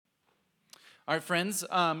All right, friends,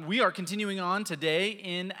 we are continuing on today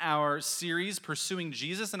in our series, Pursuing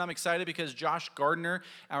Jesus, and I'm excited because Josh Gardner,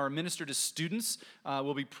 our minister to students,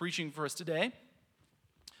 will be preaching for us today.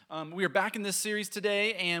 We are back in this series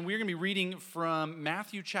today, and we're going to be reading from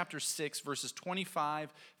Matthew chapter 6, verses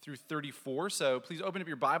 25 through 34. So please open up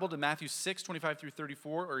your Bible to Matthew 6, 25 through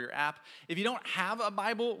 34, or your app. If you don't have a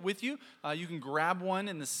Bible with you, you can grab one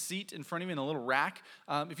in the seat in front of you in a little rack.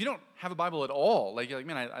 If you don't have a Bible at all, like you're like,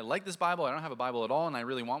 man, I like this Bible, I don't have a Bible at all, and I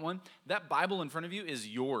really want one, that Bible in front of you is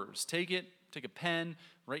yours. Take it. Take a pen,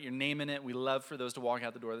 write your name in it. We love for those to walk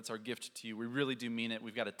out the door. That's our gift to you. We really do mean it.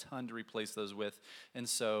 We've got a ton to replace those with. And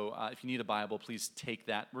so if you need a Bible, please take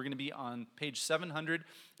that. We're going to be on page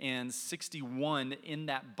 761 in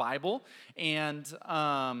that Bible. And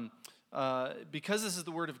because this is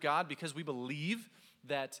the Word of God, because we believe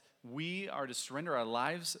that we are to surrender our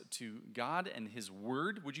lives to God and His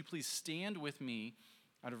Word, would you please stand with me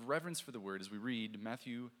out of reverence for the Word as we read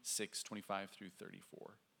Matthew 6, 25 through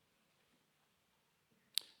 34.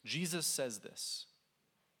 Jesus says this,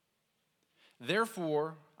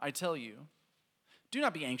 "Therefore, I tell you, do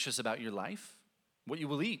not be anxious about your life, what you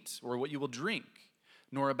will eat or what you will drink,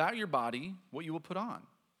 nor about your body, what you will put on.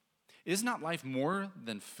 Is not life more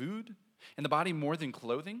than food, and the body more than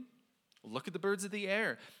clothing? Look at the birds of the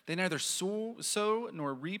air. They neither sow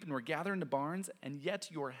nor reap nor gather into barns, and yet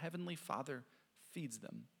your heavenly Father feeds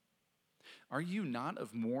them. Are you not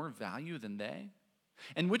of more value than they?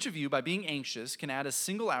 And which of you, by being anxious, can add a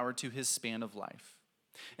single hour to his span of life?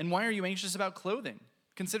 And why are you anxious about clothing?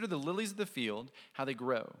 Consider the lilies of the field, how they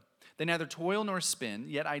grow. They neither toil nor spin,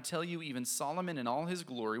 yet I tell you, even Solomon in all his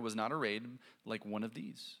glory was not arrayed like one of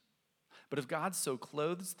these. But if God so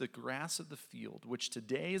clothes the grass of the field, which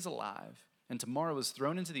today is alive, and tomorrow is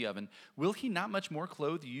thrown into the oven, will he not much more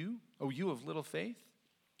clothe you, O you of little faith?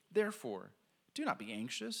 Therefore, do not be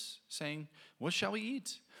anxious, saying, what shall we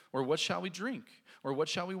eat? Or what shall we drink? Or what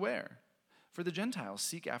shall we wear? For the Gentiles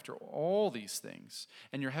seek after all these things,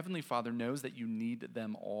 and your heavenly Father knows that you need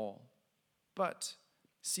them all. But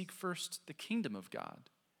seek first the kingdom of God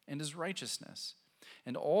and his righteousness,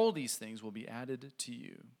 and all these things will be added to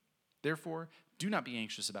you. Therefore, do not be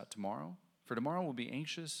anxious about tomorrow, for tomorrow will be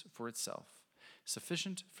anxious for itself.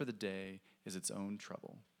 Sufficient for the day is its own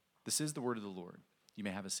trouble." This is the word of the Lord. You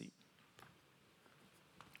may have a seat.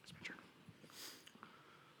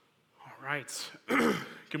 All right.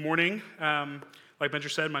 Good morning. Like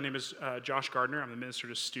Benjer said, my name is Josh Gardner. I'm the minister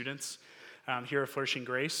to students here at Flourishing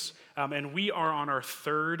Grace. And we are on our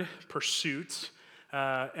third pursuit.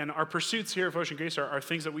 And our pursuits here at Flourishing Grace are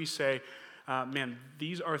things that we say, man,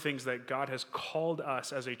 these are things that God has called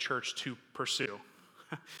us as a church to pursue.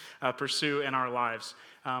 Pursue in our lives.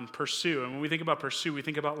 Pursue. And when we think about pursue, we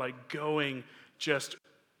think about going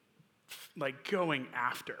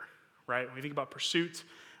after, right? When we think about pursuit,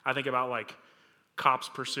 I think about cops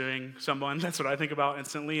pursuing someone. That's what I think about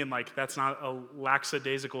instantly. And that's not a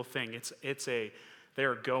lackadaisical thing. They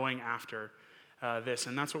are going after this.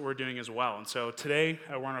 And that's what we're doing as well. And so today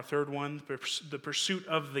we're on our third one, the pursuit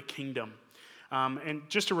of the kingdom. And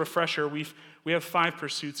just a refresher, we have 5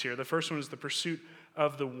 pursuits here. The first one is the pursuit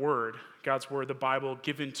of the word, God's word, the Bible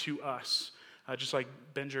given to us. Just like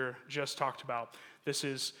Benjer just talked about. This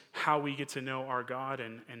is how we get to know our God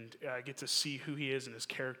and get to see who he is and his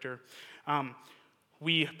character.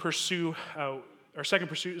 We pursue, our second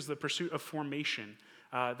pursuit is the pursuit of formation,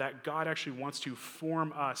 that God actually wants to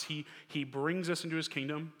form us. He brings us into his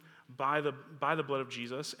kingdom by the blood of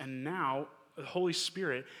Jesus, and now the Holy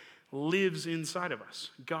Spirit lives inside of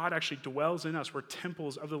us. God actually dwells in us. We're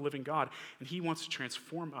temples of the living God, and he wants to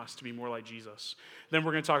transform us to be more like Jesus. Then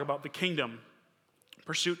we're going to talk about the kingdom.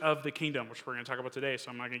 Pursuit of the kingdom, which we're going to talk about today, so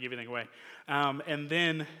I'm not going to give anything away. And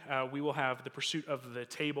then we will have the pursuit of the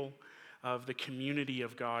table, of the community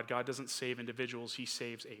of God. God doesn't save individuals, he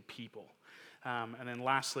saves a people. And then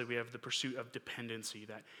lastly, we have the pursuit of dependency,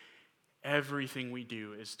 that everything we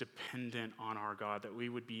do is dependent on our God, that we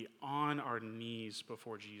would be on our knees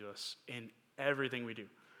before Jesus in everything we do.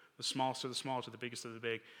 The smallest of the small to the biggest of the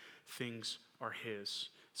big, things are his.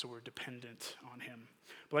 So we're dependent on him.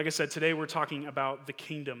 But like I said, today we're talking about the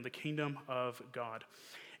kingdom of God.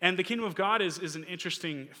 And the kingdom of God is an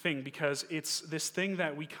interesting thing because it's this thing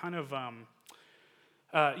that we kind of,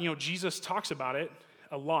 Jesus talks about it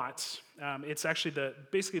a lot. It's actually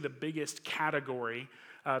basically the biggest category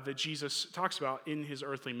that Jesus talks about in his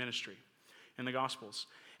earthly ministry in the Gospels.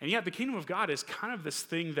 And yet the kingdom of God is kind of this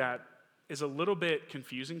thing that is a little bit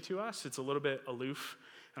confusing to us. It's a little bit aloof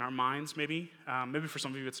in our minds, maybe. Maybe for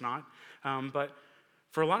some of you it's not. But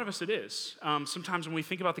for a lot of us it is. Sometimes when we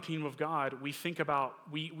think about the kingdom of God, we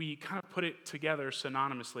kind of put it together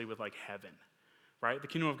synonymously with heaven. right? The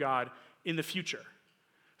kingdom of God in the future.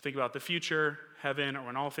 Think about the future, heaven, or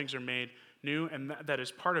when all things are made new, and that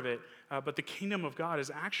is part of it. But the kingdom of God is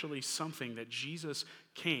actually something that Jesus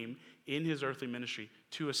came in his earthly ministry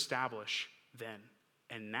to establish then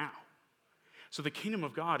and now. So the kingdom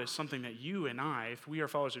of God is something that you and I, if we are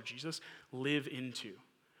followers of Jesus, live into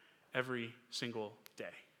every single day.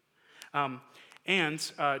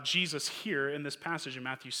 Jesus here in this passage in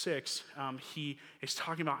Matthew 6, he is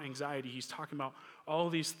talking about anxiety. He's talking about all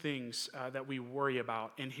these things that we worry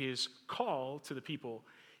about. And his call to the people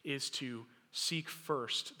is to seek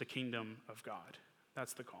first the kingdom of God.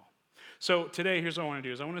 That's the call. So today, here's what I want to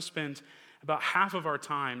do, is I want to spend about half of our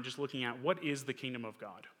time just looking at what is the kingdom of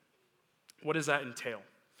God? What does that entail?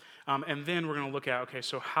 And then we're going to look at, okay,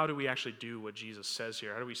 so how do we actually do what Jesus says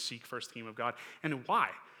here? How do we seek first the kingdom of God? And why?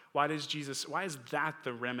 Why is that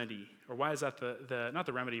the remedy? Or why is that not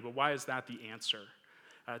the remedy, but why is that the answer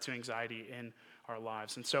to anxiety in our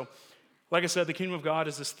lives? And so, like I said, the kingdom of God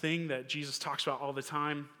is this thing that Jesus talks about all the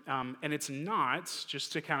time. And it's not,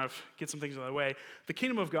 just to kind of get some things out of the way, the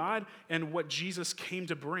kingdom of God and what Jesus came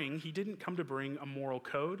to bring, he didn't come to bring a moral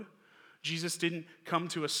code. Jesus didn't come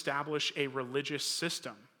to establish a religious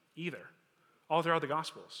system either. All throughout the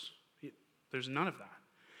Gospels, there's none of that.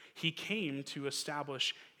 He came to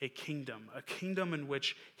establish a kingdom in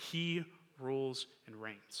which he rules and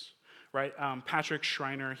reigns, right? Patrick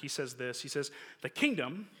Schreiner, he says this. He says, the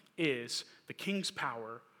kingdom is the king's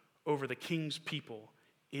power over the king's people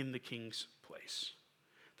in the king's place.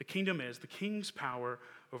 The kingdom is the king's power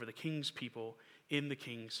over the king's people in the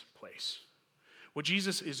king's place. What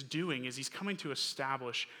Jesus is doing is he's coming to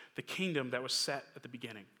establish the kingdom that was set at the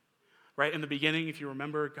beginning. Right? In the beginning, if you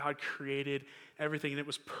remember, God created everything and it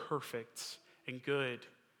was perfect and good.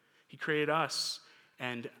 He created us.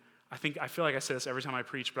 And I feel like I say this every time I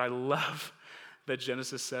preach, but I love that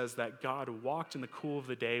Genesis says that God walked in the cool of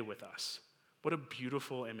the day with us. What a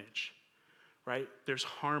beautiful image, right? There's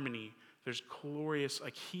harmony. There's glorious,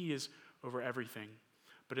 like he is over everything.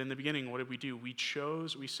 But in the beginning, what did we do? We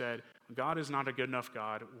said, God is not a good enough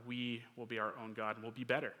God. We will be our own God and we'll be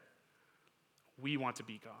better. We want to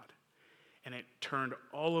be God. And it turned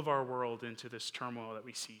all of our world into this turmoil that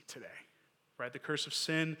we see today, right? The curse of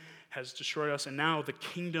sin has destroyed us, and now the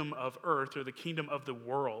kingdom of earth, or the kingdom of the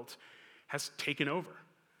world, has taken over,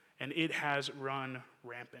 and it has run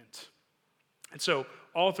rampant. And so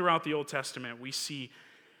all throughout the Old Testament, we see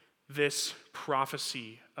this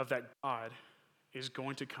prophecy of that God is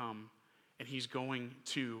going to come, and he's going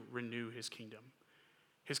to renew his kingdom.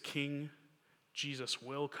 His king, Jesus,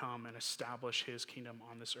 will come and establish his kingdom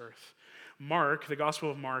on this earth. Mark, the Gospel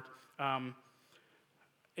of Mark,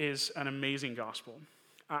 is an amazing gospel.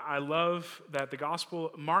 I love that the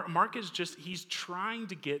gospel, Mark is just, he's trying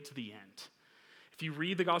to get to the end. If you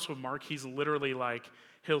read the Gospel of Mark, he's literally like,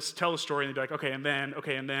 he'll tell a story and he'll be like, okay, and then,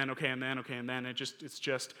 okay, and then, okay, and then, okay, and then. It's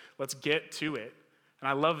just, let's get to it. And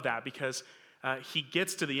I love that because he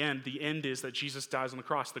gets to the end. The end is that Jesus dies on the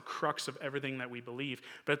cross, the crux of everything that we believe.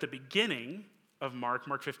 But at the beginning of Mark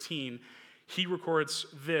 15, he records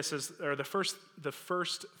this the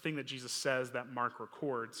first thing that Jesus says that Mark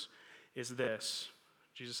records is this.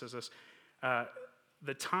 Jesus says this,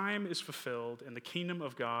 the time is fulfilled and the kingdom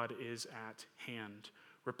of God is at hand.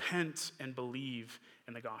 Repent and believe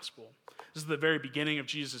in the gospel. This is the very beginning of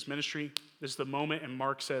Jesus' ministry. This is the moment, and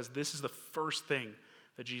Mark says this is the first thing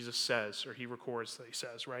that Jesus says, or he records that he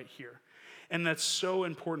says right here. And that's so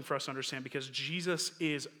important for us to understand because Jesus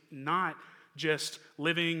is not just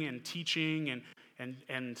living and teaching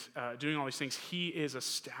and doing all these things. He is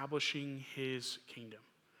establishing his kingdom,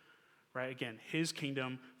 right? Again, his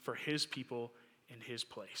kingdom for his people in his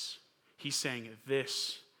place. He's saying,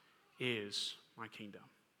 this is my kingdom.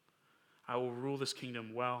 I will rule this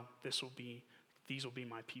kingdom well. These will be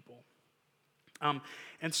my people.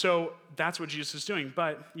 And so that's what Jesus is doing.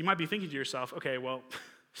 But you might be thinking to yourself, okay, well,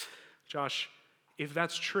 Josh, if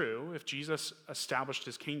that's true, if Jesus established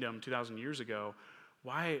his kingdom 2,000 years ago,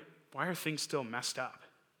 why are things still messed up?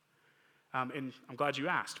 And I'm glad you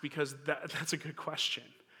asked, because that's a good question.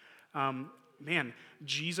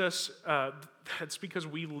 Jesus, that's because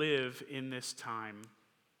we live in this time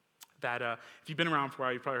that, if you've been around for a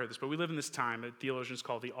while, you've probably heard this, but we live in this time that theologians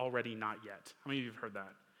call the already not yet. How many of you have heard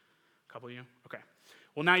that? A couple of you? Okay.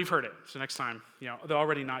 Well, now you've heard it. So next time, the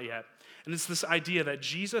already not yet. And it's this idea that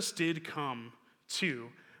Jesus did come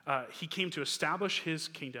he came to establish his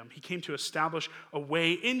kingdom. He came to establish a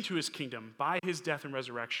way into his kingdom by his death and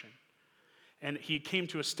resurrection. And he came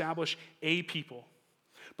to establish a people.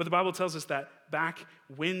 But the Bible tells us that back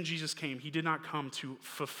when Jesus came, he did not come to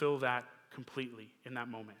fulfill that completely in that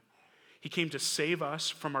moment. He came to save us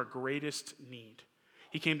from our greatest need,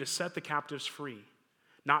 He came to set the captives free,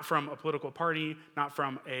 not from a political party, not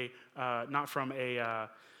from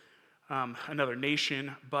another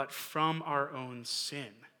nation, but from our own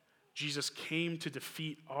sin. Jesus came to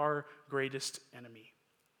defeat our greatest enemy.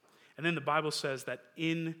 And then the Bible says that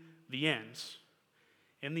in the end,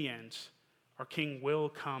 our King will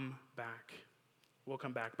come back.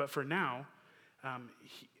 But for now,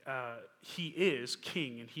 he is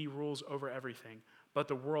king and he rules over everything. But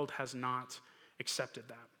the world has not accepted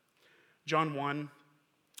that. John 1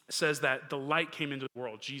 says that the light came into the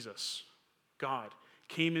world. Jesus, God,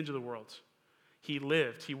 came into the world. He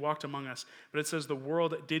lived, he walked among us. But it says the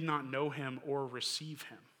world did not know him or receive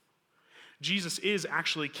him. Jesus is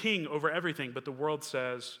actually king over everything, but the world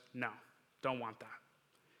says, no, don't want that.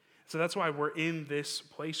 So that's why we're in this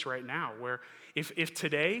place right now, where if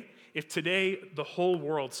today the whole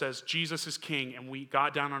world says Jesus is king and we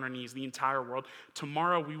got down on our knees, the entire world,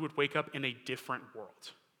 tomorrow we would wake up in a different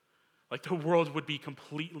world. Like the world would be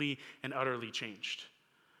completely and utterly changed.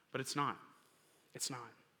 But it's not. It's not.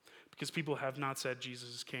 Because people have not said Jesus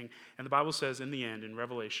is king. And the Bible says in the end, in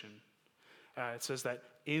Revelation, it says that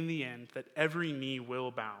in the end, that every knee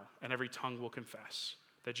will bow and every tongue will confess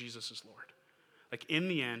that Jesus is Lord. Like in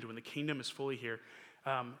the end, when the kingdom is fully here,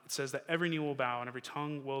 it says that every knee will bow and every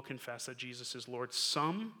tongue will confess that Jesus is Lord.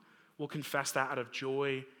 Some will confess that out of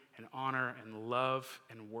joy and honor and love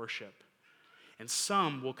and worship. And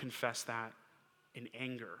some will confess that in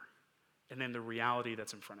anger and in the reality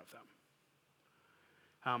that's in front of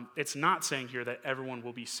them. It's not saying here that everyone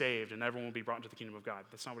will be saved and everyone will be brought into the kingdom of God.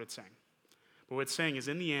 That's not what it's saying. But what it's saying is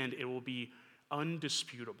in the end, it will be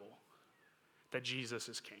undisputable that Jesus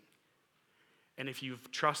is king. And if you've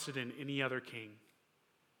trusted in any other king,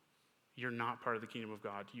 you're not part of the kingdom of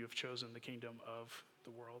God. You have chosen the kingdom of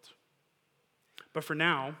the world. But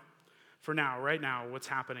right now, what's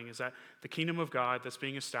happening is that the kingdom of God that's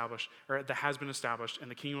being established, or that has been established, and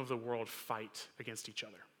the kingdom of the world fight against each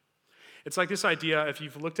other. It's like this idea, if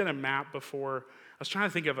you've looked at a map before, I was trying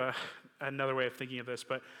to think of another way of thinking of this,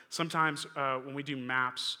 but sometimes when we do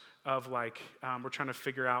maps of we're trying to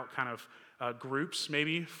figure out kind of groups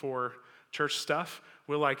maybe for church stuff,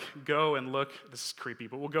 we'll go and look, this is creepy,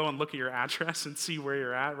 but we'll go and look at your address and see where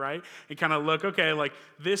you're at, right? And kind of look, okay,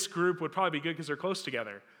 this group would probably be good because they're close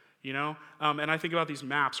together, you know? And I think about these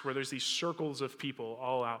maps where there's these circles of people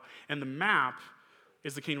all out. And the map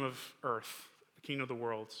is the kingdom of earth, the kingdom of the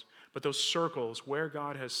world. But those circles where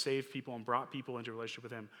God has saved people and brought people into relationship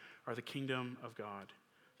with him are the kingdom of God,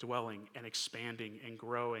 dwelling and expanding and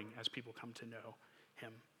growing as people come to know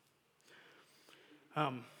him.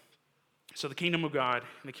 So the kingdom of God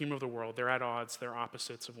and the kingdom of the world, they're at odds, they're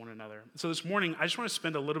opposites of one another. So this morning, I just want to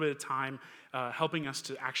spend a little bit of time helping us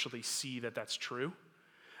to actually see that that's true.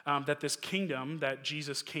 That this kingdom that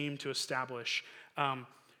Jesus came to establish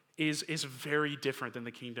is very different than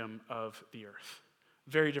the kingdom of the earth.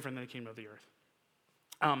 Very different than the kingdom of the earth.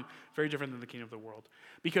 Very different than the kingdom of the world.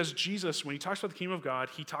 Because Jesus, when he talks about the kingdom of God,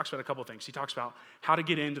 he talks about a couple of things. He talks about how to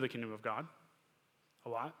get into the kingdom of God, a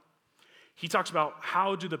lot. He talks about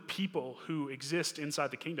how do the people who exist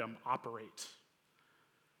inside the kingdom operate,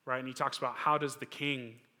 right? And he talks about how does the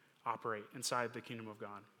king operate inside the kingdom of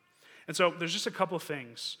God. And so there's just a couple of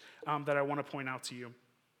things that I want to point out to you.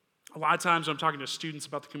 A lot of times when I'm talking to students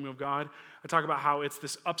about the kingdom of God, I talk about how it's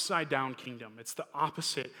this upside down kingdom. It's the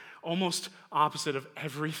opposite, almost opposite of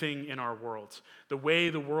everything in our world. The way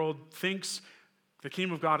the world thinks, the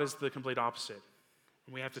kingdom of God is the complete opposite.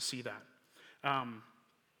 And we have to see that.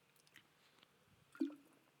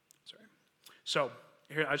 So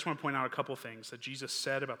here, I just want to point out a couple things that Jesus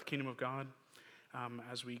said about the kingdom of God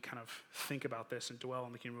as we kind of think about this and dwell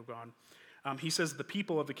on the kingdom of God. He says the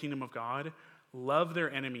people of the kingdom of God love their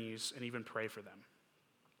enemies and even pray for them.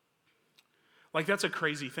 That's a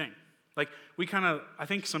crazy thing. I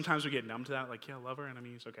think sometimes we get numb to that. Love our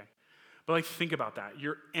enemies, okay. But think about that.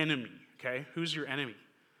 Your enemy, okay? Who's your enemy?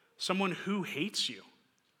 Someone who hates you.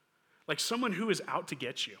 Someone who is out to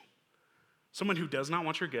get you. Someone who does not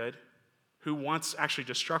want your good, who wants actually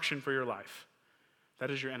destruction for your life. That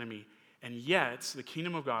is your enemy. And yet, the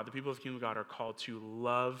kingdom of God, the people of the kingdom of God are called to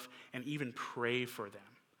love and even pray for them.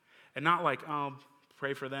 And not I'll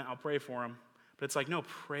pray for them, I'll pray for them. But it's no,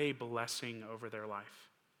 pray blessing over their life.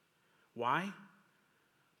 Why?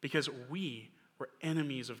 Because we were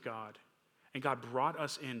enemies of God. And God brought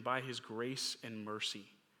us in by his grace and mercy.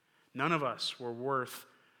 None of us were worth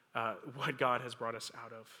what God has brought us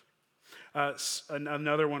out of.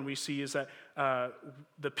 Another one we see is that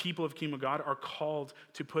the people of the kingdom of God are called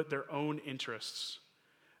to put their own interests,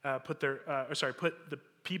 put the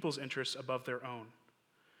people's interests above their own,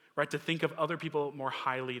 right? To think of other people more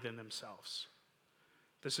highly than themselves.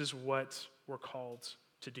 This is what we're called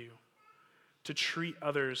to do. To treat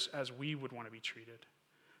others as we would want to be treated.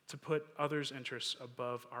 To put others' interests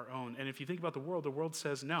above our own. And if you think about the world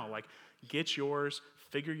says no. Like, get yours,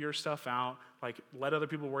 figure your stuff out. Like, let other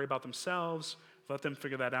people worry about themselves. Let them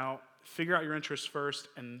figure that out. Figure out your interests first,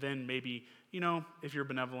 and then maybe, if you're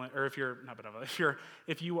benevolent, or if you're not benevolent,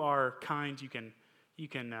 if you are kind, you can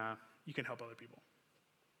help other people.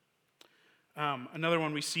 Another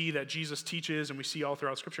one we see that Jesus teaches, and we see all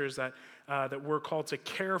throughout Scripture, is that we're called to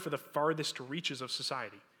care for the farthest reaches of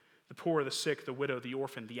society. The poor, the sick, the widow, the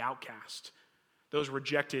orphan, the outcast, those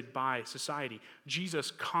rejected by society. Jesus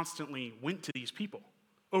constantly went to these people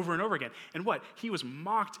over and over again. And what? He was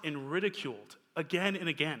mocked and ridiculed again and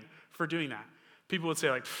again for doing that. People would say,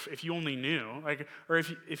 like, if you only knew, like, or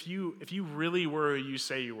if you really were who you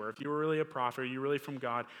say you were, if you were really a prophet, or you're really from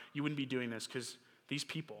God, you wouldn't be doing this, because these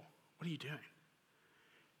people, what are you doing?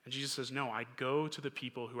 And Jesus says, no, I go to the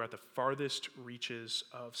people who are at the farthest reaches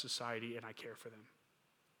of society, and I care for them.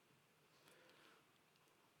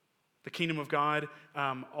 The kingdom of God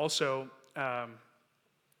also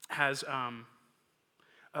has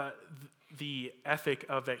the ethic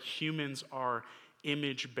of that humans are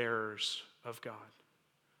image bearers of God.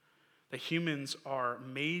 That humans are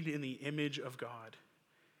made in the image of God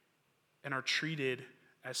and are treated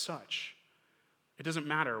as such. It doesn't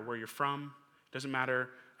matter where you're from. It doesn't matter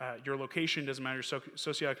your location. It doesn't matter your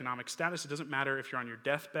socioeconomic status. It doesn't matter if you're on your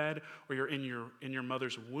deathbed or you're in your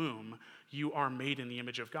mother's womb. You are made in the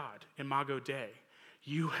image of God. Imago Dei.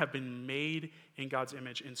 You have been made in God's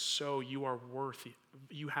image, and so you are worthy.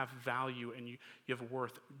 You have value, and you have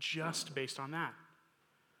worth just based on that.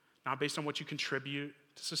 Not based on what you contribute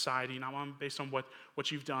to society, not based on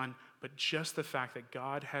what you've done, but just the fact that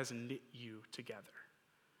God has knit you together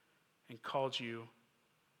and called you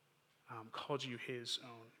his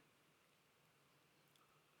own.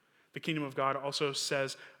 The kingdom of God also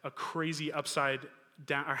says has a crazy upside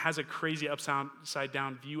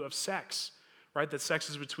down view of sex, right? That sex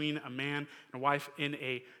is between a man and a wife in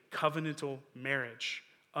a covenantal marriage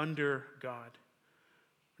under God.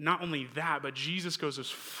 Not only that, but Jesus goes as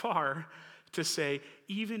far to say,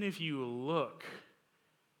 even if you look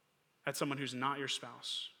at someone who's not your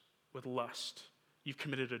spouse with lust, you've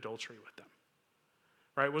committed adultery with them.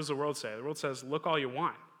 Right? What does the world say? The world says, look all you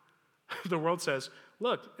want. The world says,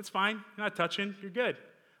 look, it's fine. You're not touching. You're good.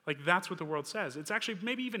 Like, that's what the world says. It's actually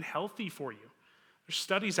maybe even healthy for you. There's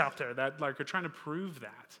studies out there that are trying to prove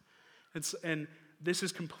that. And this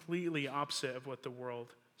is completely opposite of what the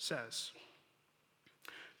world says.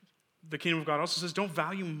 The kingdom of God also says, don't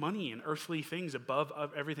value money and earthly things above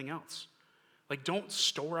everything else. Like, don't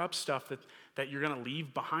store up stuff that you're going to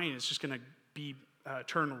leave behind. It's just going to be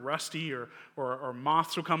turn rusty, or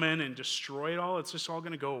moths will come in and destroy it all. It's just all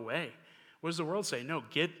going to go away. What does the world say? No,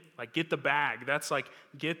 get the bag. That's like,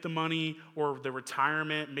 get the money or the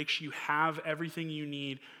retirement. Make sure you have everything you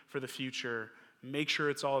need for the future. Make sure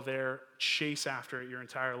it's all there. Chase after it your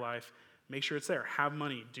entire life. Make sure it's there. Have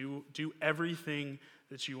money. Do everything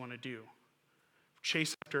that you want to do.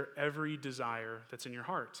 Chase after every desire that's in your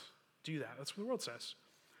heart. Do that. That's what the world says.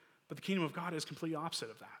 But the kingdom of God is completely opposite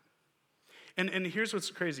of that. And here's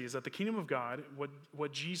what's crazy, is that the kingdom of God,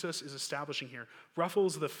 what Jesus is establishing here,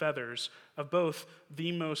 ruffles the feathers of both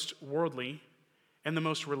the most worldly and the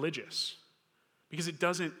most religious. Because it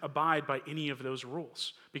doesn't abide by any of those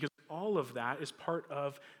rules. Because all of that is part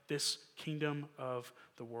of this kingdom of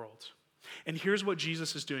the world. And here's what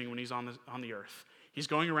Jesus is doing when he's on the earth. He's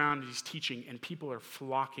going around and he's teaching, and people are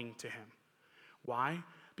flocking to him. Why?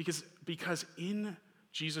 Because in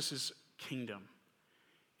Jesus' kingdom,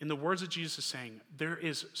 in the words that Jesus is saying, there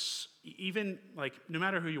is, even like, no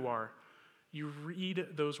matter who you are, you read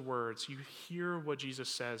those words, you hear what Jesus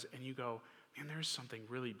says, and you go, man, there's something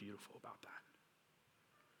really beautiful about that.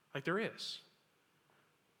 Like, there is.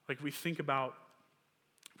 Like, we think about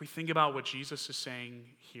what Jesus is saying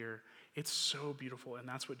here. It's so beautiful, and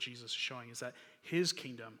that's what Jesus is showing, is that his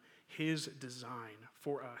kingdom, his design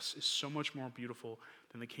for us is so much more beautiful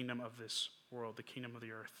than the kingdom of this world, the kingdom of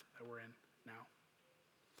the earth that we're in now.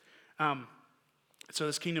 So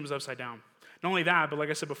this kingdom is upside down. Not only that, but like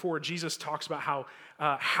I said before, Jesus talks about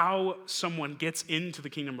how someone gets into the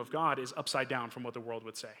kingdom of God is upside down from what the world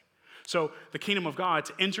would say. So the kingdom of God,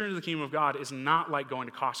 to enter into the kingdom of God, is not like going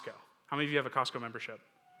to Costco. How many of you have a Costco membership?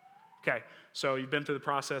 Okay, so you've been through the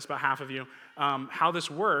process, about half of you. How this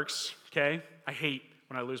works, okay, I hate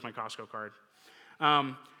when I lose my Costco card.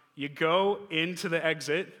 You go into the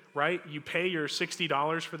exit, right? You pay your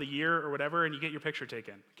 $60 for the year or whatever, and you get your picture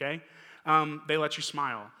taken, okay? They let you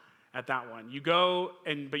smile. at that one. You go,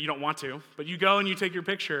 but you don't want to, but you go and you take your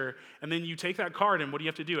picture, and then you take that card, and what do you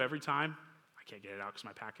have to do every time? I can't get it out because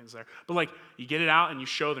my pack-in's there. But like, you get it out and you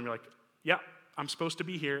show them, you're like, yeah, I'm supposed to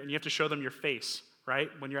be here, and you have to show them your face, right?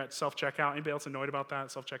 When you're at self-checkout. Anybody else annoyed about that,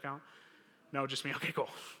 self-checkout? No, just me? Okay, cool.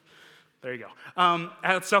 There you go.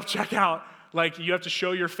 At self-checkout, like, you have to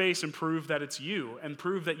show your face and prove that it's you, and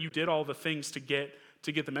prove that you did all the things to get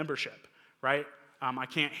the membership, right? I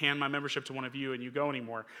can't hand my membership to one of you and you go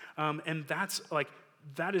anymore. And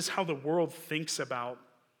that is how the world thinks about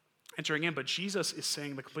entering in. But Jesus is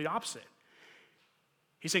saying the complete opposite.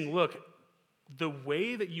 He's saying, look, the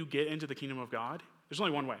way that you get into the kingdom of God, there's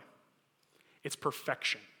only one way. It's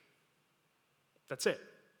perfection. That's it.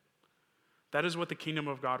 That is what the kingdom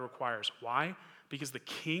of God requires. Why? Because the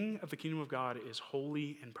king of the kingdom of God is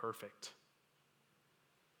holy and perfect.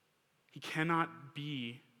 He cannot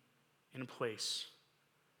be in a place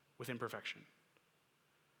with imperfection.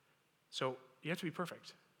 So you have to be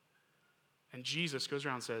perfect. And Jesus goes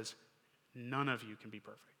around and says, none of you can be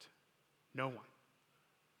perfect. No one.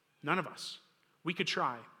 None of us. We could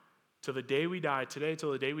try till the day we die, today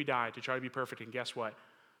till the day we die, to try to be perfect. And guess what?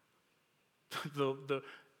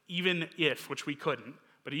 Even if, which we couldn't,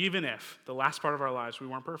 but even if the last part of our lives we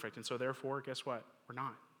weren't perfect. And so therefore, guess what? We're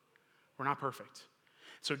not. We're not perfect.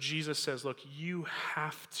 So Jesus says, look, you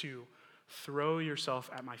have to throw yourself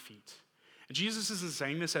at my feet. And Jesus isn't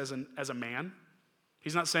saying this as a man.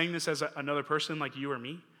 He's not saying this as another person like you or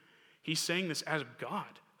me. He's saying this as God.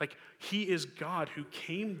 Like, he is God who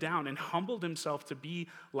came down and humbled himself to be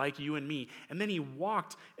like you and me. And then he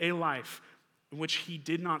walked a life in which he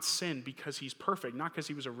did not sin because he's perfect, not because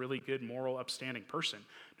he was a really good, moral, upstanding person.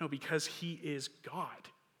 No, because he is God.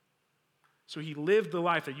 So he lived the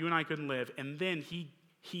life that you and I couldn't live, and then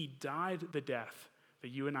he died the death that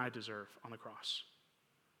you and I deserve on the cross.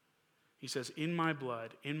 He says, in my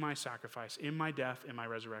blood, in my sacrifice, in my death, in my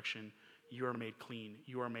resurrection, you are made clean,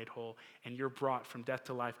 you are made whole, and you're brought from death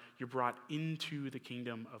to life. You're brought into the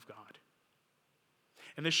kingdom of God.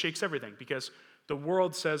 And this shakes everything, because the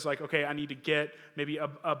world says, like, okay, I need to get maybe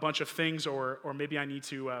a bunch of things, or maybe I need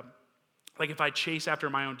to, like, if I chase after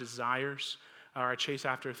my own desires, or I chase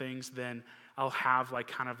after things, then I'll have like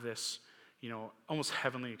kind of this, almost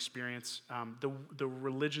heavenly experience. The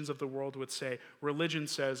religions of the world would say, religion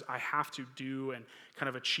says I have to do and kind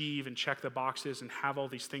of achieve and check the boxes and have all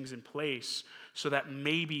these things in place so that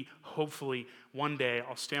maybe, hopefully, one day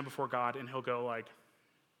I'll stand before God and he'll go like,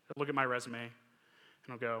 look at my resume, and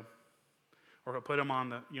he'll go, or he'll put him on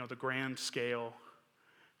the grand scale,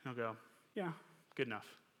 and he'll go, yeah, good enough.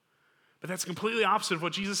 But that's completely opposite of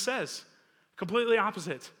what Jesus says. Completely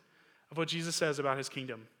opposite of what Jesus says about his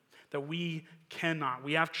kingdom. That we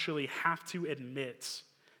actually have to admit,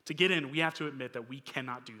 to get in, we have to admit that we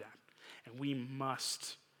cannot do that. And we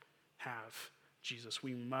must have Jesus.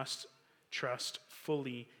 We must trust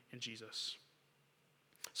fully in Jesus.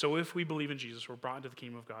 So if we believe in Jesus, we're brought into the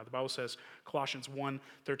kingdom of God. The Bible says, Colossians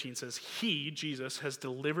 1:13 says, he, Jesus, has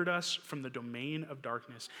delivered us from the domain of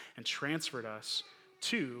darkness and transferred us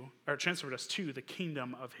to the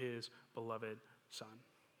kingdom of his beloved Son.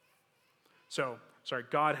 So,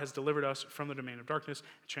 God has delivered us from the domain of darkness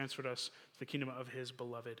and transferred us to the kingdom of his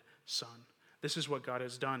beloved Son. This is what God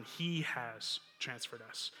has done. He has transferred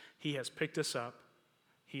us. He has picked us up.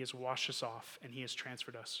 He has washed us off, and he has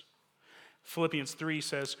transferred us. Philippians 3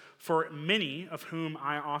 says, for many of whom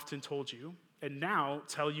I often told you, and now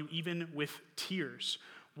tell you even with tears,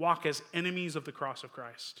 walk as enemies of the cross of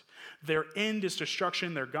Christ. Their end is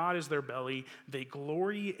destruction, their God is their belly. They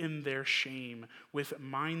glory in their shame with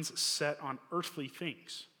minds set on earthly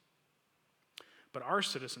things. But our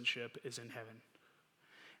citizenship is in heaven.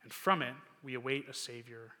 And from it, we await a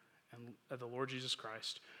Savior, and the Lord Jesus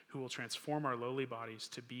Christ, who will transform our lowly bodies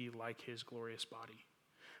to be like his glorious body.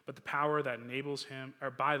 But the power that enables him, or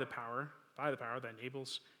by the power that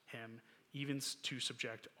enables him, even to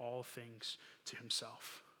subject all things to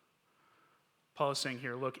himself. Paul is saying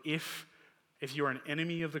here, look, if you're an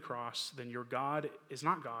enemy of the cross, then your God is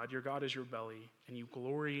not God, your God is your belly, and you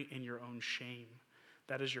glory in your own shame.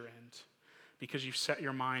 That is your end, because you've set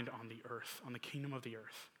your mind on the earth, on the kingdom of the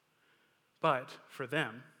earth. But for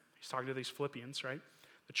them, he's talking to these Philippians, right?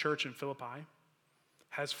 The church in Philippi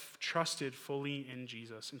has trusted fully in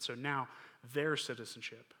Jesus, and so now their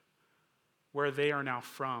citizenship, where they are now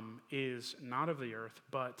from, is not of the earth,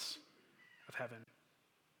 but of heaven.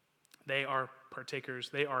 They are partakers,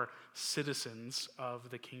 they are citizens of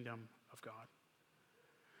the kingdom of God.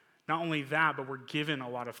 Not only that, but we're given a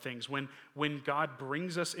lot of things. When God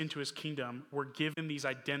brings us into his kingdom, we're given these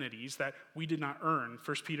identities that we did not earn.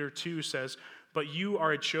 1 Peter 2 says, But you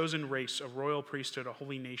are a chosen race, a royal priesthood, a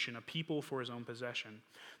holy nation, a people for his own possession,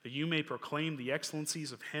 that you may proclaim the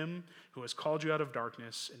excellencies of him who has called you out of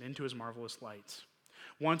darkness and into his marvelous light.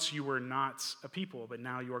 Once you were not a people, but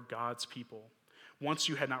now you are God's people. Once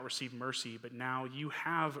you had not received mercy, but now you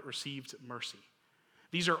have received mercy.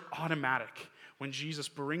 These are automatic. When Jesus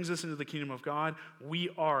brings us into the kingdom of God, we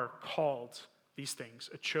are called these things: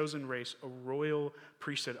 a chosen race, a royal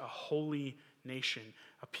priesthood, a holy nation,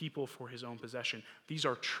 a people for his own possession. These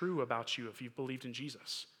are true about you if you've believed in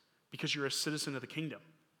Jesus, because you're a citizen of the kingdom.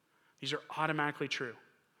 These are automatically true.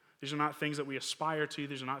 These are not things that we aspire to.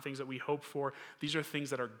 These are not things that we hope for. These are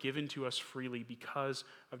things that are given to us freely because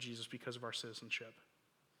of Jesus, because of our citizenship.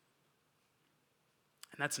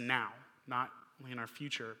 And that's now, not only in our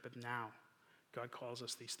future, but now. God calls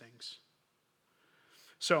us these things.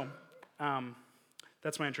 So,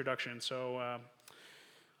 that's my introduction. So,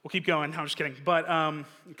 we'll keep going. No, I'm just kidding. But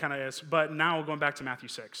it kind of is. But now we're going back to Matthew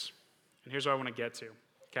 6. And here's what I want to get to.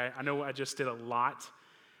 Okay? I know I just did a lot.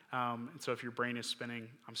 And so if your brain is spinning,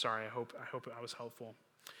 I'm sorry. I hope I was helpful.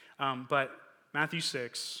 But Matthew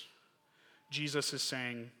 6, Jesus is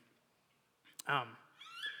saying,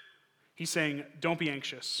 he's saying, don't be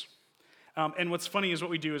anxious. And what's funny is what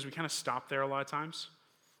we do is we kind of stop there a lot of times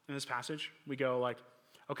in this passage. We go like,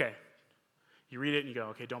 okay, you read it and you go,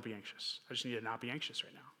 okay, don't be anxious. I just need to not be anxious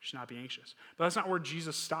right now. Just not be anxious. But that's not where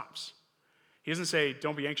Jesus stops. He doesn't say,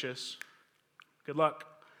 don't be anxious. Good luck.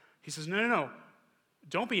 He says, no.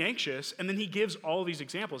 Don't be anxious. And then he gives all these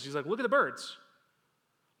examples. He's like, look at the birds.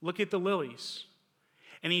 Look at the lilies.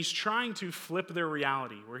 And he's trying to flip their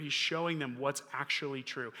reality where he's showing them what's actually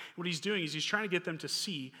true. What he's doing is he's trying to get them to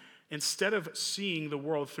see, instead of seeing the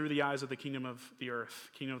world through the eyes of the kingdom of the earth,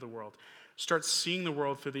 kingdom of the world, start seeing the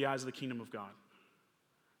world through the eyes of the kingdom of God.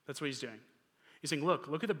 That's what he's doing. He's saying,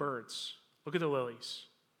 look at the birds. Look at the lilies.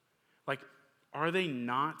 Like, are they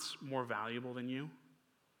not more valuable than you?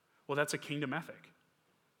 Well, that's a kingdom ethic.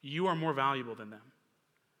 You are more valuable than them.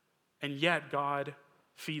 And yet God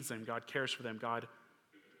feeds them. God cares for them. God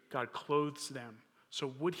clothes them.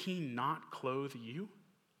 So would he not clothe you?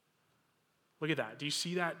 Look at that. Do you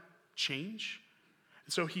see that change?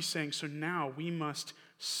 And so he's saying, so now we must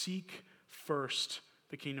seek first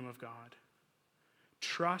the kingdom of God.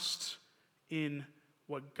 Trust in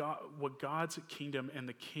what God's kingdom and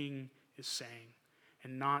the king is saying,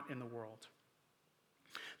 and not in the world.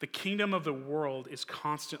 The kingdom of the world is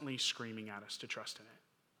constantly screaming at us to trust in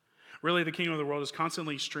it. Really, the kingdom of the world is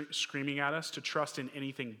constantly screaming at us to trust in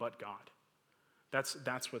anything but God.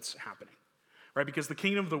 That's what's happening, right? Because the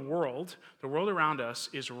kingdom of the world around us,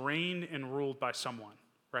 is reigned and ruled by someone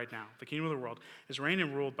right now. The kingdom of the world is reigned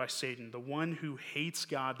and ruled by Satan, the one who hates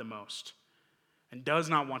God the most and does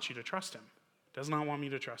not want you to trust him, does not want me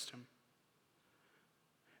to trust him.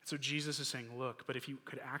 So Jesus is saying, look, but if you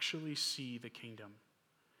could actually see the kingdom,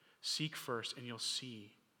 seek first and you'll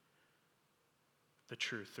see the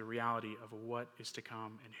truth, the reality of what is to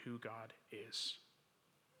come and who God is.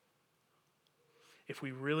 If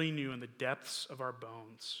we really knew in the depths of our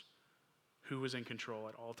bones who was in control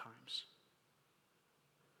at all times.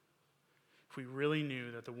 If we really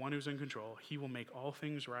knew that the one who's in control, he will make all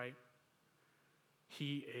things right.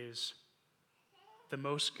 He is the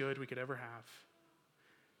most good we could ever have.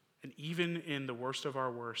 And even in the worst of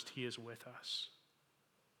our worst, he is with us.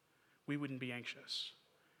 We wouldn't be anxious.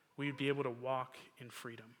 We would be able to walk in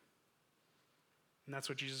freedom. And that's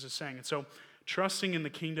what Jesus is saying. And so trusting in the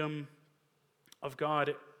kingdom of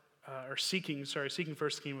God, or seeking first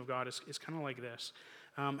the kingdom of God is kind of like this.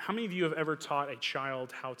 How many of you have ever taught a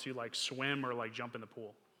child how to like swim or like jump in the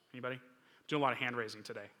pool? Anybody? I'm doing a lot of hand raising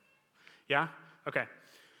today. Yeah? Okay.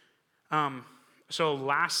 So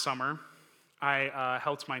last summer, I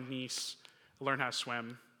helped my niece learn how to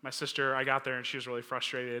swim. My sister, I got there and she was really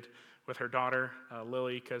frustrated with her daughter,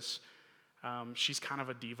 Lily, because she's kind of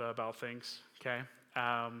a diva about things, okay?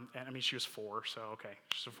 And I mean, she was 4, so okay,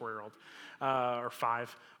 she's a 4-year-old, or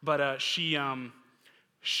 5. But she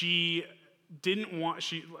didn't want,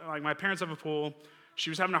 like my parents have a pool, she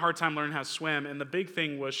was having a hard time learning how to swim, and the big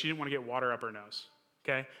thing was she didn't want to get water up her nose,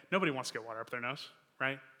 okay? Nobody wants to get water up their nose,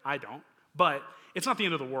 right? I don't. But it's not the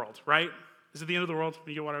end of the world, right? Is it the end of the world when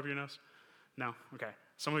you get water up your nose? No? Okay.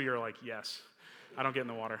 Some of you are like, yes. I don't get in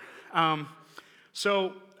the water.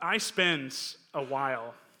 So I spend a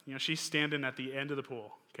while, she's standing at the end of the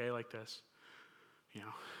pool, okay, like this,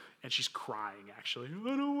 and she's crying, actually.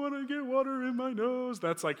 I don't want to get water in my nose.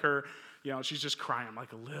 That's like her, she's just crying. I'm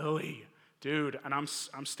like, Lily, dude, and I'm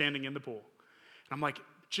standing in the pool. And I'm like,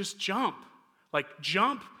 just jump. Like,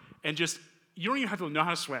 jump and just, you don't even have to know how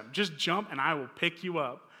to swim. Just jump and I will pick you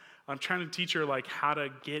up. I'm trying to teach her like how to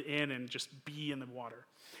get in and just be in the water.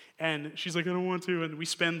 And she's like, I don't want to. And we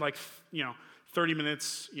spend like, 30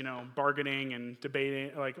 minutes, bargaining and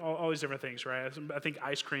debating, like all these different things, right? I think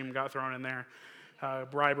ice cream got thrown in there,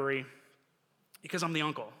 bribery, because I'm the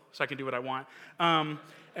uncle, so I can do what I want. But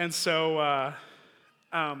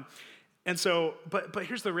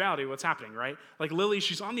here's the reality of what's happening, right? Like Lily,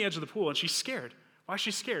 she's on the edge of the pool and she's scared. Why is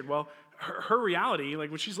she scared? Well, her reality,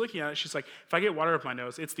 like when she's looking at it, she's like, if I get water up my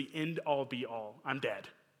nose, it's the end all be all. I'm dead.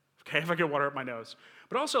 Okay, if I get water up my nose.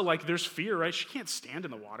 But also, like, there's fear, right? She can't stand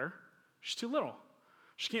in the water. She's too little.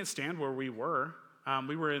 She can't stand where we were.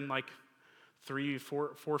 We were in like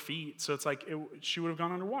 4 feet, so it's like she would have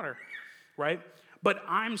gone underwater, right? But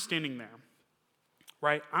I'm standing there,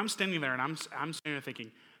 right? I'm standing there, and I'm standing there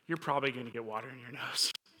thinking, you're probably going to get water in your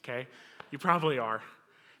nose, okay? You probably are.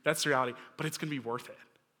 That's the reality, but it's going to be worth it,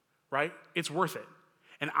 right? It's worth it.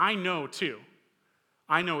 And I know, too,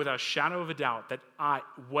 without a shadow of a doubt that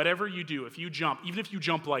whatever you do, if you jump, even if you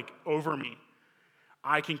jump like over me,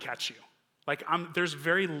 I can catch you. Like there's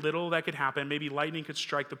very little that could happen. Maybe lightning could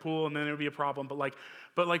strike the pool and then it would be a problem. But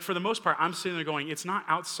like for the most part, I'm sitting there going, it's not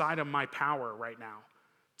outside of my power right now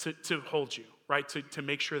to hold you, right? To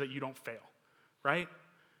make sure that you don't fail, right?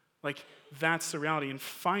 Like that's the reality. And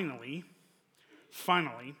finally,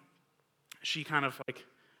 she kind of like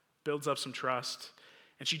builds up some trust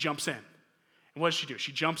and she jumps in. And what does she do?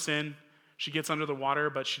 She jumps in, she gets under the water,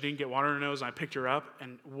 but she didn't get water in her nose, and I picked her up,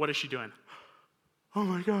 and what is she doing? Oh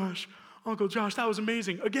my gosh, Uncle Josh, that was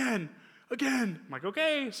amazing. Again. I'm like,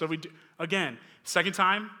 okay. So we do, again. Second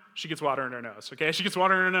time, she gets water in her nose, okay? She gets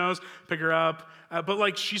water in her nose, pick her up. But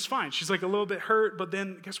like, she's fine. She's like a little bit hurt, but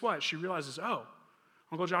then guess what? She realizes, oh,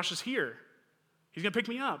 Uncle Josh is here. He's going to pick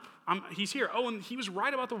me up. He's here. Oh, and he was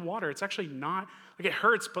right about the water. It's actually not, like it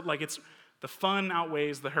hurts, but like it's, the fun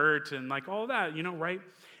outweighs the hurt and like all that, right?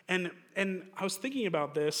 And I was thinking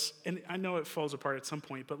about this, and I know it falls apart at some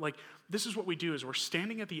point, but like this is what we do is we're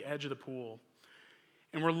standing at the edge of the pool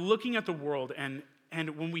and we're looking at the world, and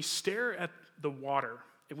when we stare at the water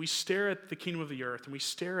and we stare at the kingdom of the earth and we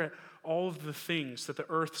stare at all of the things that the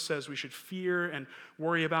earth says we should fear and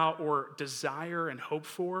worry about or desire and hope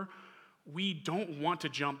for, we don't want to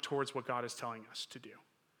jump towards what God is telling us to do.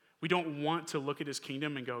 We don't want to look at his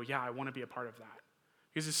kingdom and go, yeah, I want to be a part of that,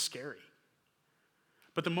 because it's scary.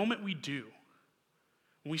 But the moment we do,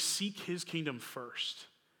 when we seek his kingdom first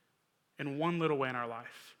in one little way in our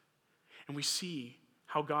life, and we see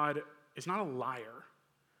how God is not a liar,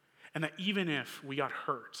 and that even if we got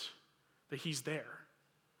hurt, that he's there,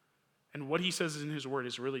 and what he says in his word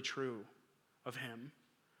is really true of him,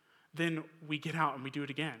 then we get out and we do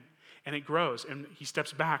it again. And it grows, and he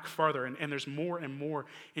steps back farther, and there's more and more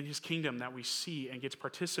in his kingdom that we see and get to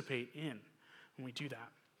participate in when we do that.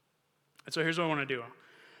 And so here's what I want to do.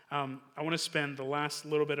 I want to spend the last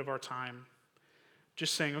little bit of our time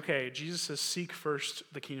just saying, okay, Jesus says, seek first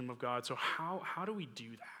the kingdom of God. So how do we do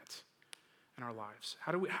that in our lives?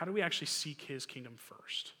 How do we actually seek his kingdom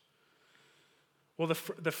first? Well,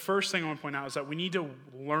 the first thing I want to point out is that we need to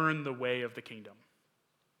learn the way of the kingdom.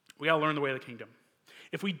 We got to learn the way of the kingdom.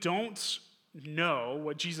 If we don't know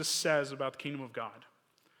what Jesus says about the kingdom of God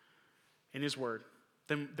in his word,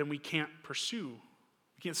 then we can't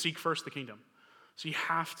we can't seek first the kingdom. So you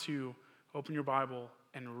have to open your Bible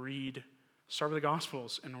and start with the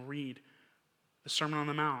Gospels and read the Sermon on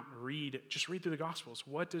the Mount. Just read through the Gospels.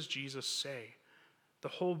 What does Jesus say? The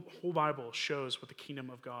whole Bible shows what the kingdom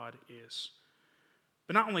of God is.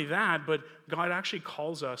 But not only that, but God actually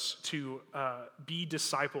calls us to be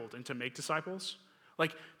discipled and to make disciples.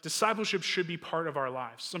 Like, discipleship should be part of our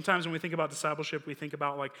lives. Sometimes when we think about discipleship, we think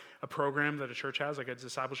about like a program that a church has, like a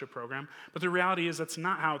discipleship program. But the reality is that's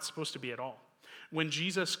not how it's supposed to be at all. When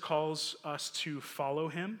Jesus calls us to follow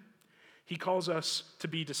him, he calls us to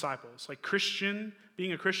be disciples. Like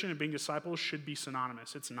being a Christian and being disciples should be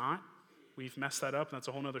synonymous. It's not. We've messed that up, and that's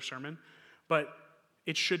a whole nother sermon. But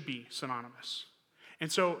it should be synonymous.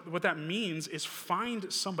 And so what that means is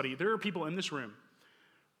find somebody. There are people in this room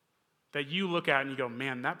that you look at and you go,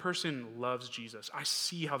 man, that person loves Jesus. I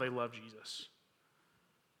see how they love Jesus.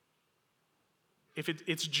 If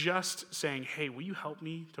it's just saying, hey, will you help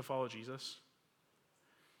me to follow Jesus?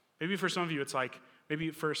 Maybe for some of you, it's like,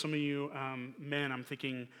 maybe for some of you men, I'm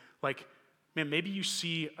thinking like, man, maybe you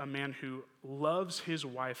see a man who loves his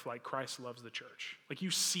wife like Christ loves the church. Like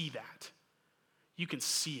you see that. You can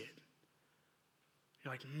see it.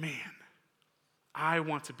 You're like, man, I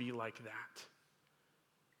want to be like that.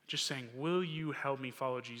 Just saying, will you help me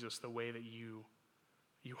follow Jesus the way that you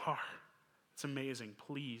are? It's amazing.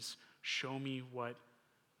 Please show me what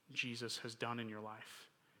Jesus has done in your life.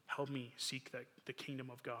 Help me seek the kingdom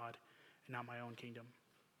of God and not my own kingdom.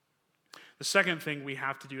 The second thing we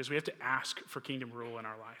have to do is we have to ask for kingdom rule in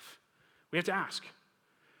our life. We have to ask.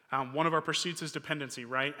 One of our pursuits is dependency,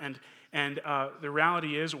 right? And the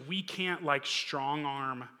reality is we can't like strong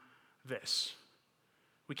arm this.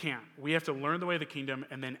 We can't. We have to learn the way of the kingdom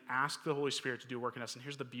and then ask the Holy Spirit to do work in us. And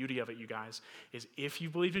here's the beauty of it, you guys, is if you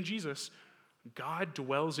believe in Jesus, God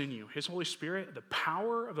dwells in you. His Holy Spirit, the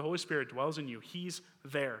power of the Holy Spirit dwells in you. He's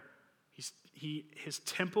there. His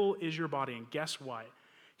temple is your body. And guess what?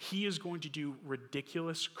 He is going to do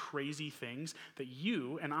ridiculous, crazy things that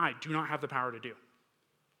you and I do not have the power to do.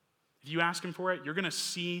 If you ask him for it, you're going to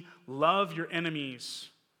see love your enemies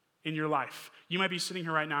in your life. You might be sitting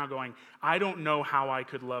here right now going, I don't know how I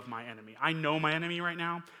could love my enemy. I know my enemy right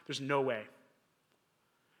now. There's no way.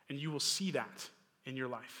 And you will see that in your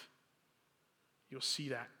life. You'll see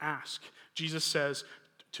that. Ask. Jesus says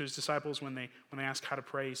to his disciples when they ask how to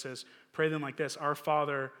pray, he says, pray then like this, Our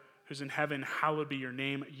Father who's in heaven, hallowed be your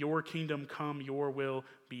name. Your kingdom come, your will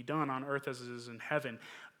be done on earth as it is in heaven.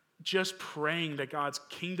 Just praying that God's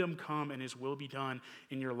kingdom come and his will be done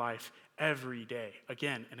in your life every day,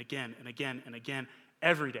 again and again and again and again,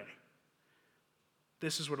 every day.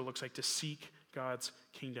 This is what it looks like to seek God's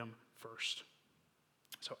kingdom first.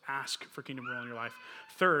 So ask for kingdom rule in your life.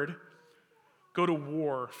 Third, go to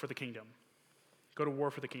war for the kingdom. Go to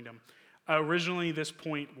war for the kingdom. Originally, this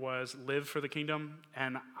point was live for the kingdom,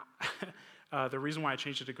 and the reason why I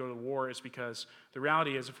changed it to go to war is because the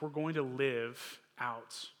reality is if we're going to live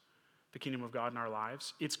out the kingdom of God in our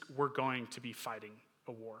lives, we're going to be fighting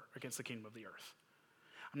a war against the kingdom of the earth.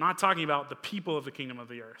 I'm not talking about the people of the kingdom of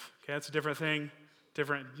the earth. Okay, that's a different thing,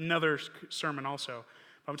 another sermon also.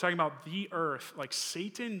 But I'm talking about the earth. Like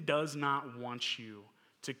Satan does not want you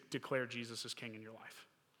to declare Jesus as king in your life.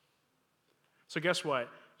 So guess what?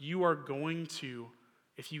 You are going to,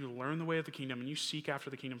 if you learn the way of the kingdom and you seek after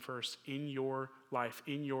the kingdom first in your life,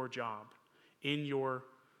 in your job, in your,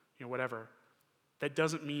 whatever, that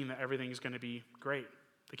doesn't mean that everything is going to be great.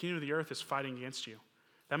 The kingdom of the earth is fighting against you.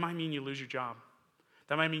 That might mean you lose your job.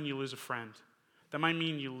 That might mean you lose a friend. That might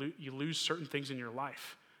mean you lose certain things in your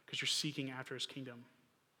life because you're seeking after his kingdom.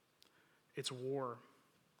 It's war.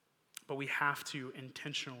 But we have to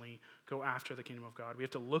intentionally go after the kingdom of God. We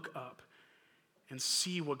have to look up and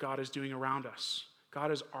see what God is doing around us.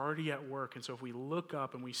 God is already at work, and so if we look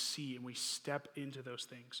up and we see and we step into those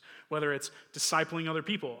things, whether it's discipling other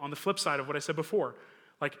people, on the flip side of what I said before,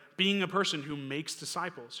 like being a person who makes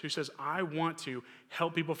disciples, who says, I want to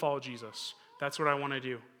help people follow Jesus. That's what I want to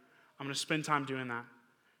do. I'm going to spend time doing that.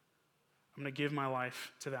 I'm going to give my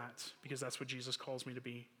life to that because that's what Jesus calls me to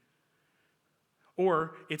be.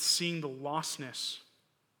 Or it's seeing the lostness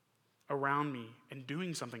around me and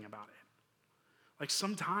doing something about it. Like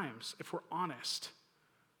sometimes, if we're honest,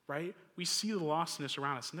 right, we see the lostness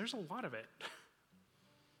around us, and there's a lot of it.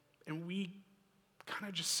 And we kind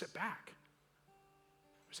of just sit back.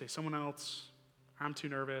 We say, someone else, I'm too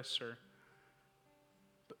nervous,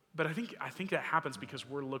 but I think that happens because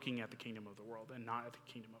we're looking at the kingdom of the world and not at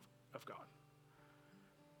the kingdom of God.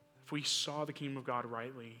 If we saw the kingdom of God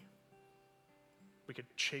rightly, we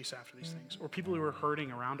could chase after these things. Or people who are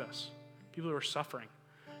hurting around us, people who are suffering.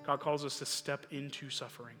 God calls us to step into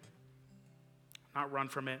suffering, not run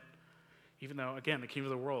from it. Even though, again, the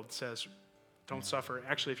kingdom of the world says, don't suffer.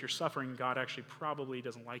 Actually, if you're suffering, God actually probably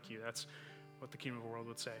doesn't like you. That's what the kingdom of the world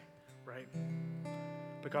would say, right?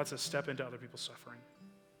 But God says, step into other people's suffering.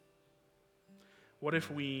 What if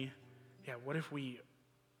we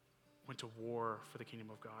went to war for the kingdom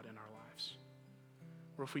of God in our lives?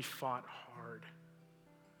 What if we fought hard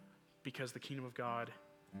because the kingdom of God,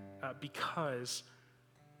 not because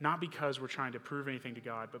we're trying to prove anything to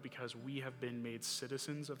God, but because we have been made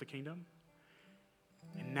citizens of the kingdom.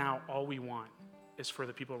 And now all we want is for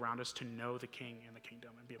the people around us to know the king and the kingdom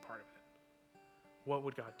and be a part of it. What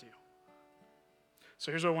would God do?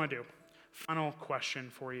 So here's what I want to do. Final question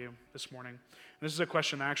for you this morning. And this is a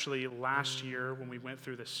question that actually last year when we went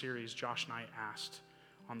through this series, Josh and I asked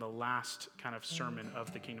on the last kind of sermon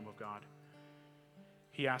of the kingdom of God.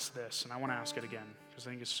 He asked this, and I want to ask it again because I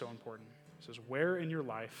think it's so important. He says, where in your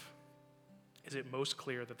life is it most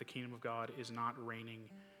clear that the kingdom of God is not reigning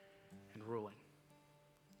and ruling?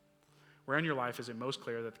 Where in your life is it most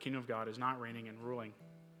clear that the kingdom of God is not reigning and ruling?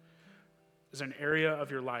 Is there an area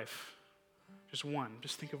of your life,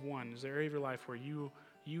 just think of one, is there an area of your life where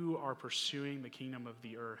you are pursuing the kingdom of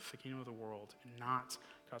the earth, the kingdom of the world, and not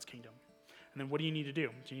God's kingdom? And then what do you need to do?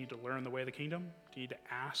 Do you need to learn the way of the kingdom? Do you need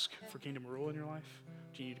to ask for kingdom rule in your life?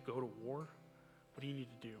 Do you need to go to war? What do you need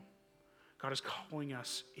to do? God is calling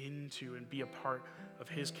us into and be a part of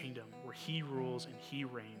his kingdom where he rules and he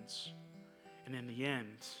reigns. And in the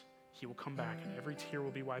end, he will come back and every tear will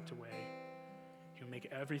be wiped away. He'll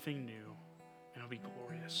make everything new and it'll be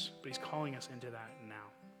glorious. But he's calling us into that now.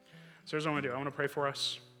 So here's what I want to do. I want to pray for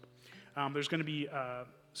us. There's going to be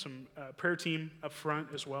some prayer team up front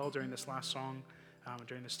as well during this last song,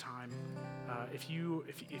 during this time. If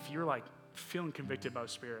you're like feeling convicted by the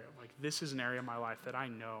Spirit, like this is an area of my life that I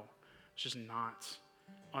know is just not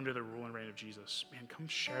under the rule and reign of Jesus, man, come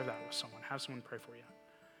share that with someone. Have someone pray for you.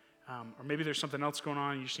 Or maybe there's something else going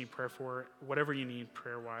on you just need prayer for. Whatever you need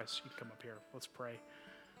prayer-wise, you can come up here. Let's pray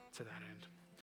to that end.